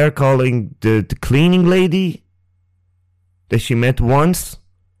 so her calling the cleaning lady that she met once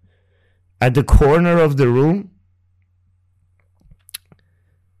at the corner of the room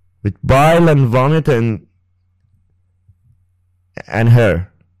with bile and vomit and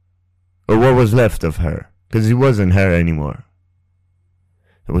her, or what was left of her, because it wasn't her anymore.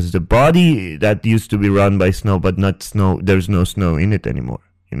 It was the body that used to be run by snow, but not snow. There's no snow in it anymore,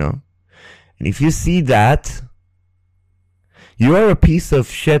 you know. And if you see that, you are a piece of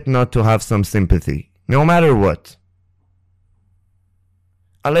shit not to have some sympathy, no matter what.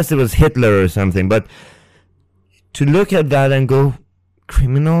 Unless it was Hitler or something, but to look at that and go,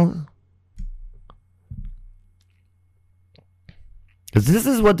 criminal? Because this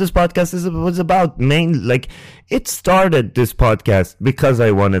is what this podcast was about. It started, this podcast, because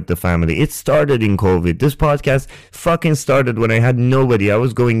I wanted the family. It started in COVID. This podcast fucking started when I had nobody. I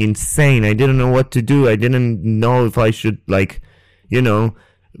was going insane. I didn't know what to do. I didn't know if I should, Then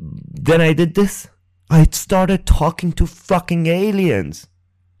I did this. I started talking to fucking aliens.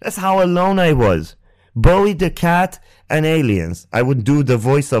 That's how alone I was. Bowie the cat and aliens. I would do the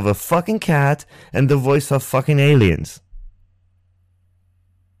voice of a fucking cat and the voice of fucking aliens.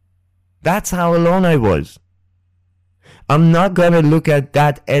 That's how alone I was. I'm not gonna look at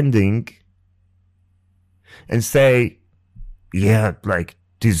that ending and say, yeah,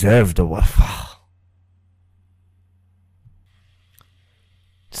 deserved the waffle.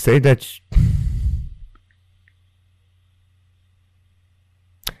 Say that.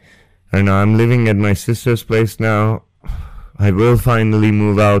 I know, I'm living at my sister's place now. I will finally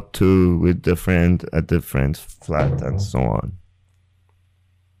move out with the friend at the friend's flat and so on.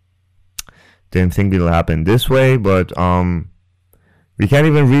 Didn't think it'll happen this way, but we can't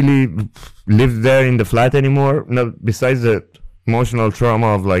even really live there in the flat anymore. No, besides the emotional trauma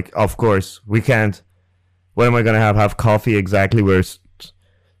of of course we can't. What am I gonna have coffee exactly where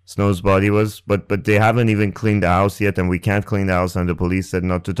Snow's body was, but they haven't even cleaned the house yet, and we can't clean the house, and the police said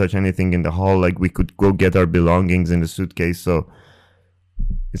not to touch anything in the hall, like we could go get our belongings in the suitcase. So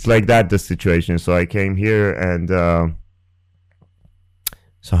it's like that, the situation. So I came here, and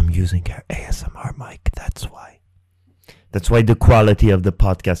so I'm using her ASMR mic. That's why the quality of the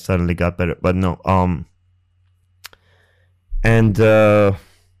podcast suddenly got better. But no, and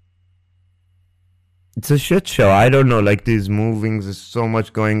it's a shit show. I don't know, like these movings, there's so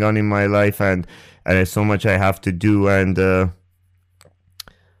much going on in my life, and there's so much I have to do. And one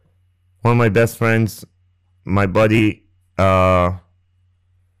of my best friends, my buddy, the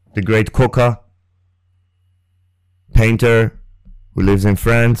great Coca, painter who lives in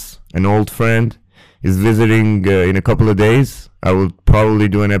France, an old friend, is visiting in a couple of days. I will probably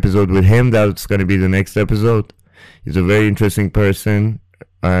do an episode with him. That's going to be the next episode. He's a very interesting person.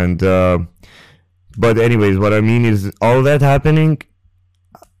 And but anyways, what I mean is, all that happening,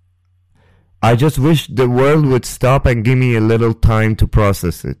 I just wish the world would stop and give me a little time to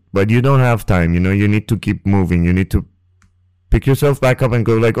process it. But you don't have time, you need to keep moving. You need to pick yourself back up and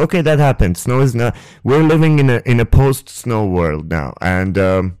go like, okay, that happened. Snow is not, we're living in a post-snow world now. And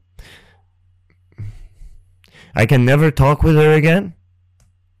I can never talk with her again.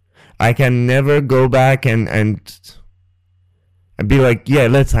 I can never go back and be like, yeah,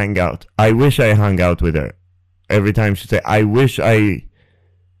 let's hang out. I wish I hung out with her. Every time she say, I'm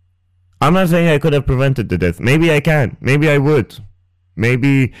not saying I could have prevented the death. Maybe I can. Maybe I would.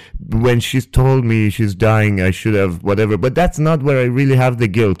 Maybe when she's told me she's dying, I should have whatever. But that's not where I really have the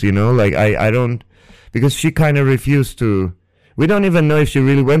guilt, Like, I don't... Because she kind of refused to... We don't even know if she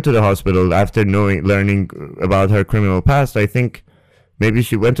really went to the hospital after learning about her criminal past. I think maybe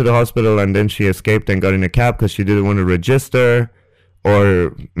she went to the hospital and then she escaped and got in a cab because she didn't want to register.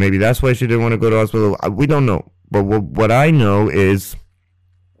 Or maybe that's why she didn't want to go to the hospital. We don't know. But what I know is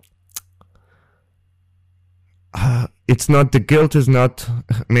it's not, the guilt is not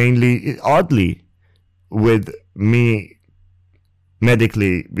mainly, oddly, with me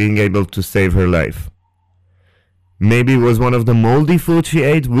medically being able to save her life. Maybe it was one of the moldy food she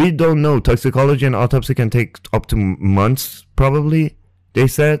ate. We don't know. Toxicology and autopsy can take up to months, probably, they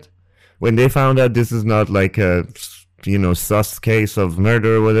said. When they found out this is not like a... sus case of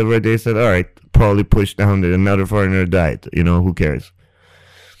murder or whatever, they said, all right, probably pushed down that another foreigner died. Who cares?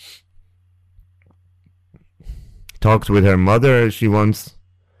 Talked with her mother. She wants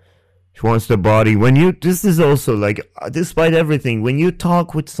the body. This is also like, despite everything, when you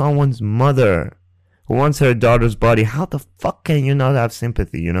talk with someone's mother who wants her daughter's body, how the fuck can you not have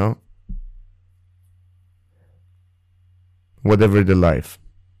sympathy, Whatever the life.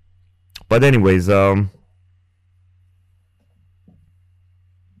 But anyways,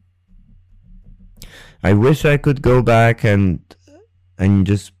 I wish I could go back and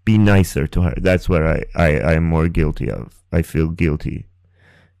just be nicer to her. That's where I am more guilty of. I feel guilty.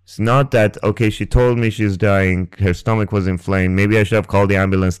 It's not that, okay, she told me she's dying, her stomach was inflamed, maybe I should have called the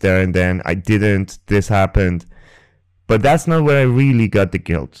ambulance there and then. I didn't, this happened. But that's not where I really got the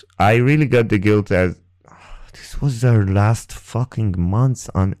guilt. I really got the guilt as, this was her last fucking months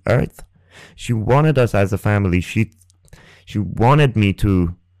on earth. She wanted us as a family. She wanted me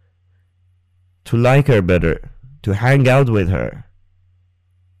to like her better, to hang out with her.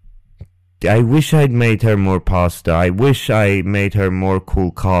 I wish I'd made her more pasta. I wish I made her more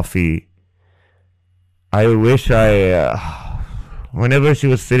cool coffee. I wish whenever she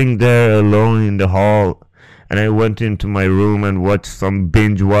was sitting there alone in the hall and I went into my room and watched some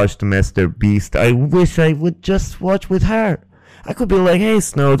binge-watched Mr. Beast, I wish I would just watch with her. I could be like, hey,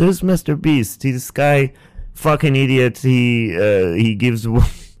 Snow, there's Mr. Beast. He's this guy, fucking idiot. He gives...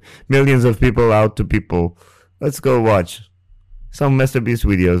 millions of people out to people. Let's go watch some Mr. Beast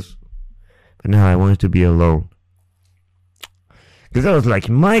videos. But now I wanted to be alone. Because I was like,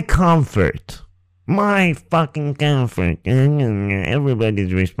 my comfort. My fucking comfort.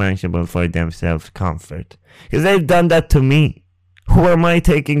 Everybody's responsible for themselves' comfort. Because they've done that to me. Who am I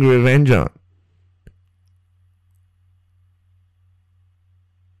taking revenge on?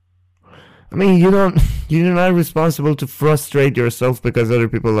 I mean, you're not responsible to frustrate yourself because other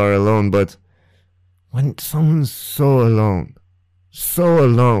people are alone, but when someone's so alone,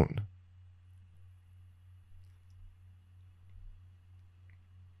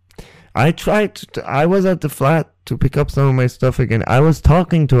 I was at the flat to pick up some of my stuff again. I was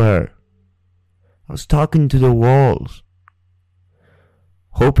talking to her. I was talking to the walls.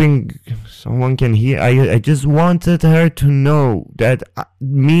 Hoping someone can hear. I just wanted her to know that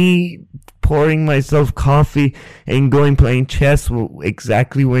me pouring myself coffee and going playing chess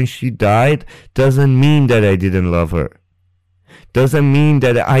exactly when she died doesn't mean that I didn't love her. doesn't mean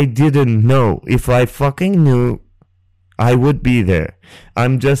that I didn't know. If I fucking knew, I would be there.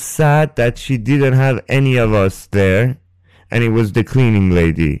 I'm just sad that she didn't have any of us there, and it was the cleaning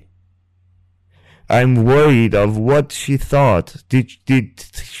lady. I'm worried of what she thought. Did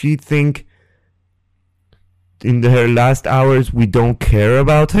she think in her last hours we don't care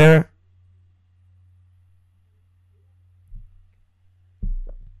about her?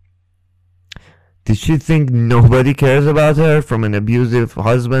 Did she think nobody cares about her from an abusive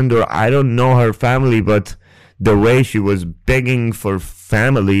husband? Or I don't know her family, but the way she was begging for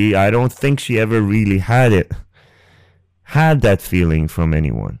family, I don't think she ever really had that feeling from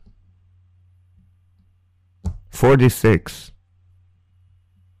anyone. 46.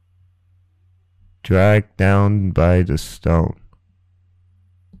 Dragged down by the stone.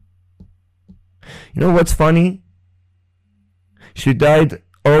 You know what's funny? She died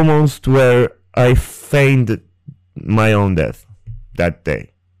almost where I feigned my own death that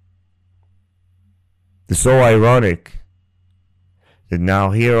day. It's so ironic that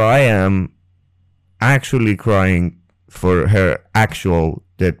now here I am actually crying for her actual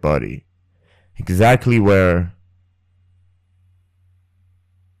dead body. Exactly where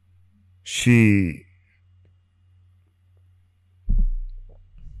she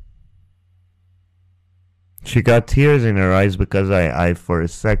got tears in her eyes because I for a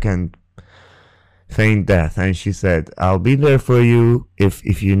second feigned death, and she said, I'll be there for you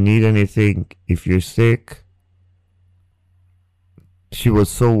if you need anything, if you're sick. She was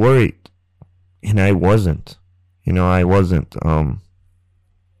so worried, and I wasn't. I wasn't.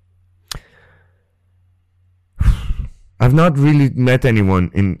 I've not really met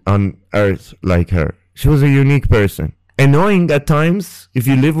anyone on earth like her. She was a unique person. Annoying at times, if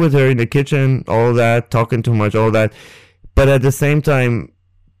you live with her in the kitchen, all that, talking too much, all that. But at the same time,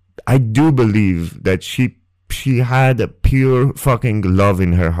 I do believe that she had a pure fucking love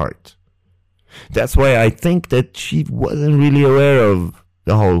in her heart. That's why I think that she wasn't really aware of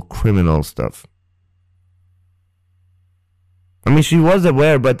the whole criminal stuff. I mean, she was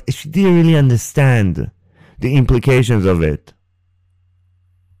aware, but she didn't really understand the implications of it.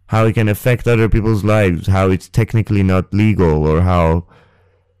 How it can affect other people's lives, how it's technically not legal, or how...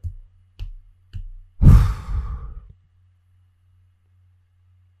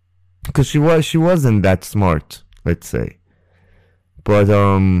 Because she wasn't that smart, let's say. But, I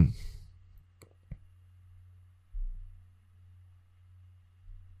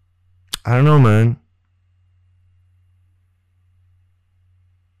don't know, man.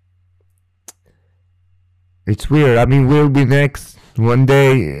 It's weird. I mean, we'll be next. One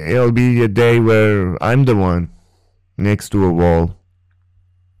day, it'll be a day where I'm the one next to a wall.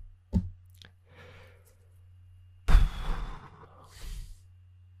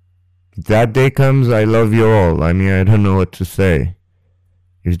 If that day comes, I love you all. I mean, I don't know what to say.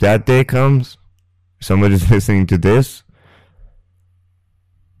 If that day comes, somebody's listening to this,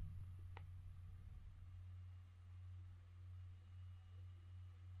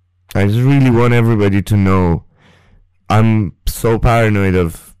 I just really want everybody to know I'm so paranoid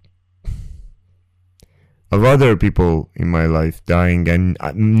of other people in my life dying and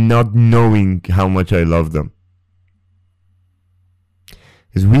not knowing how much I love them.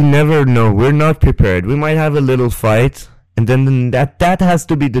 Because we never know. We're not prepared. We might have a little fight, and then that has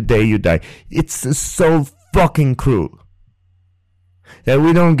to be the day you die. It's so fucking cruel that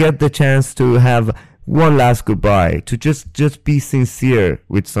we don't get the chance to have one last goodbye, to just be sincere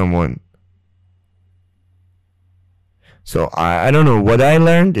with someone. So I don't know. What I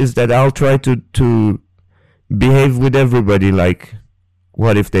learned is that I'll try to behave with everybody like,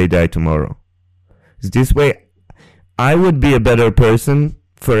 what if they die tomorrow? This way, I would be a better person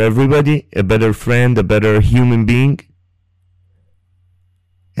for everybody, a better friend, a better human being.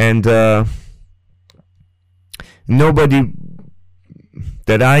 And nobody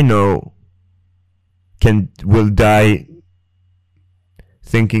that I know will die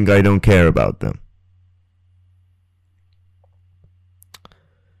thinking I don't care about them.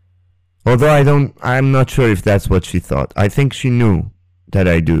 Although I'm not sure if that's what she thought. I think she knew that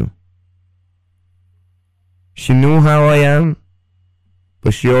I do. She knew how I am,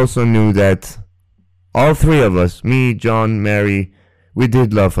 but she also knew that all three of us, me, John, Mary, we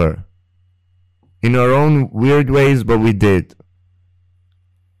did love her. In our own weird ways, but we did.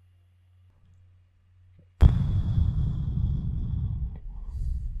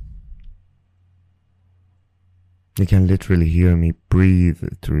 You can literally hear me breathe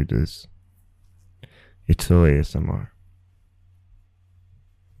through this. It's so ASMR.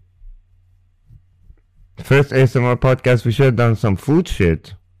 First ASMR podcast, we should have done some food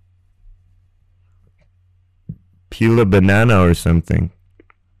shit. peel a banana or something.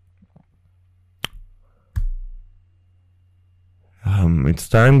 It's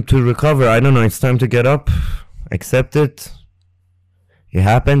time to recover. I don't know. It's time to get up, accept it. It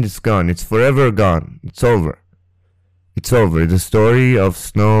happened. It's gone. It's forever gone. It's over. It's over. The story of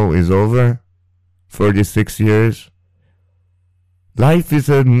Snow is over. 46 years. Life is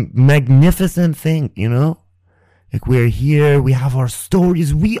a magnificent thing, you know? Like, we're here, we have our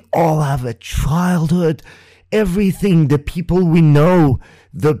stories, we all have a childhood, everything, the people we know,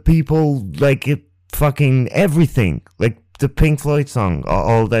 the people, like, it fucking everything. Like the Pink Floyd song,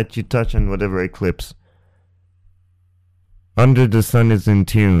 all that you touch and whatever eclipse. Under the sun is in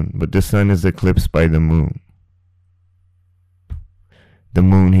tune, but the sun is eclipsed by the moon. The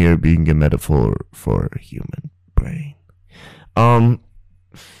moon here being a metaphor for a human brain.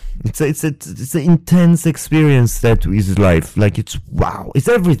 It's an intense experience that is life. Like, it's wow. It's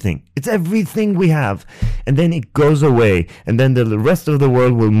everything. It's everything we have. And then it goes away. And then the rest of the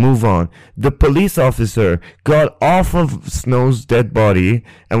world will move on. The police officer got off of Snow's dead body.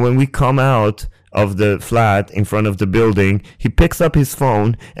 And when we come out of the flat in front of the building, he picks up his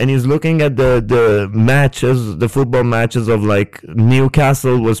phone and he's looking at the matches, the football matches of, like,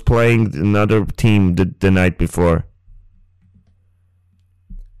 Newcastle was playing another team the night before.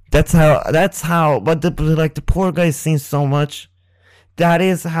 That's how, but the poor guy's seen so much. That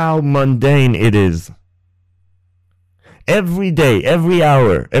is how mundane it is. Every day, every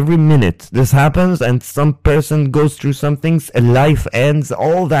hour, every minute, this happens and some person goes through something, a life ends,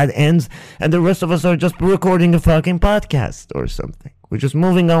 all that ends, and the rest of us are just recording a fucking podcast or something. We're just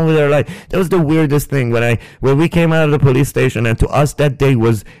moving on with our life. That was the weirdest thing when we came out of the police station, and to us that day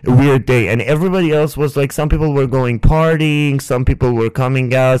was a weird day, and everybody else was like, some people were going partying, some people were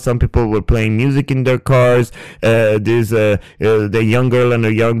coming out, some people were playing music in their cars. The young girl and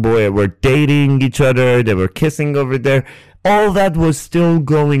the young boy were dating each other. They were kissing over there. All that was still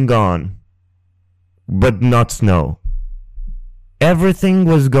going on, but not Snow. Everything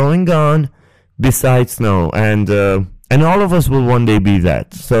was going on besides Snow, and all of us will one day be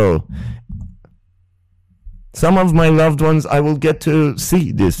that. So, some of my loved ones, I will get to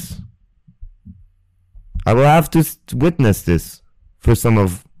see this. I will have to witness this for some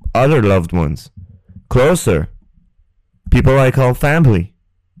of other loved ones. Closer. People I call family.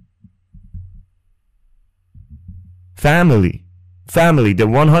 Family. Family. The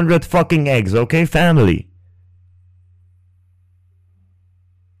 100 fucking eggs, okay? Family.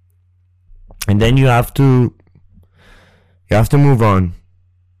 And then you have to move on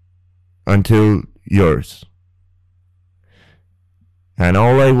until yours. And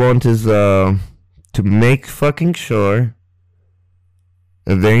all I want is to make fucking sure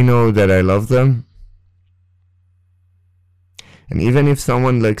that they know that I love them. And even if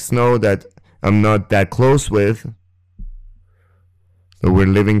someone like Snow that I'm not that close with, so we're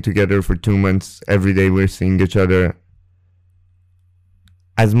living together for 2 months, every day we're seeing each other,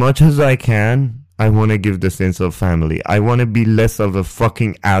 as much as I can, I want to give the sense of family. I want to be less of a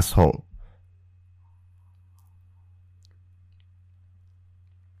fucking asshole.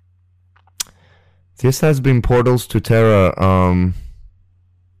 This has been Portals to Terra.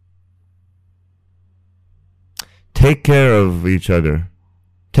 Take care of each other.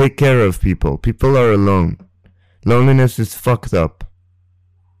 Take care of people. People are alone. Loneliness is fucked up.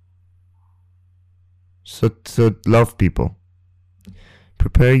 So love people.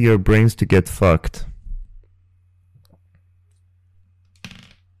 Prepare your brains to get fucked.